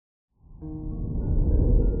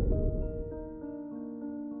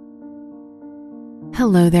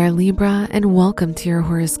Hello there, Libra, and welcome to your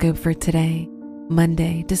horoscope for today,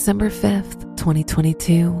 Monday, December 5th,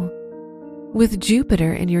 2022. With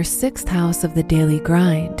Jupiter in your 6th house of the daily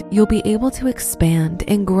grind, you'll be able to expand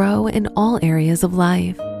and grow in all areas of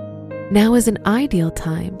life. Now is an ideal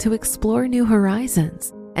time to explore new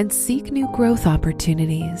horizons and seek new growth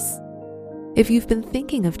opportunities. If you've been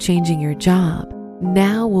thinking of changing your job,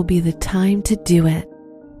 now will be the time to do it.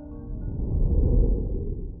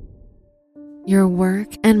 Your work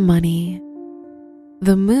and money.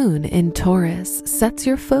 The moon in Taurus sets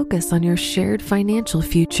your focus on your shared financial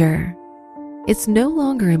future. It's no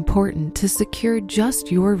longer important to secure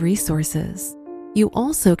just your resources. You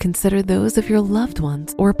also consider those of your loved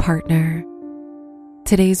ones or partner.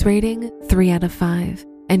 Today's rating, 3 out of 5,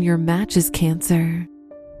 and your match is Cancer.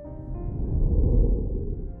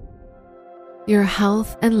 Your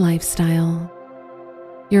health and lifestyle.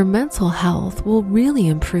 Your mental health will really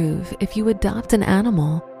improve if you adopt an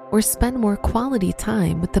animal or spend more quality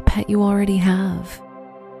time with the pet you already have.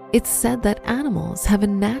 It's said that animals have a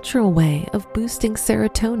natural way of boosting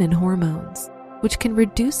serotonin hormones, which can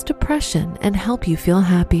reduce depression and help you feel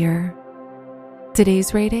happier.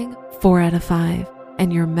 Today's rating, 4 out of 5,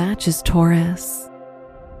 and your match is Taurus.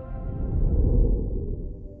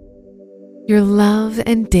 Your love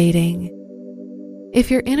and dating. If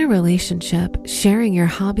you're in a relationship, sharing your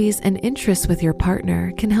hobbies and interests with your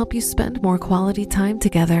partner can help you spend more quality time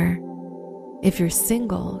together. If you're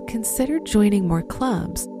single, consider joining more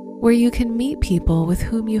clubs where you can meet people with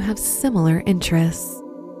whom you have similar interests.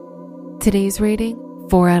 Today's rating,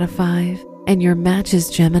 4 out of 5, and your match is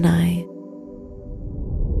Gemini.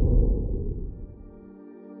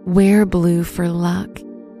 Wear blue for luck.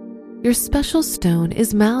 Your special stone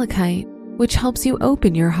is malachite, which helps you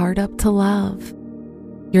open your heart up to love.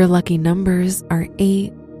 Your lucky numbers are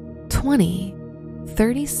 8, 20,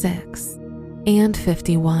 36, and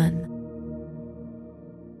 51.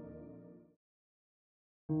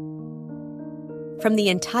 From the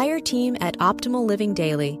entire team at Optimal Living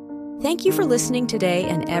Daily, thank you for listening today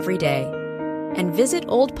and every day. And visit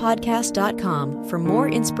oldpodcast.com for more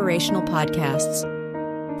inspirational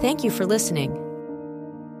podcasts. Thank you for listening.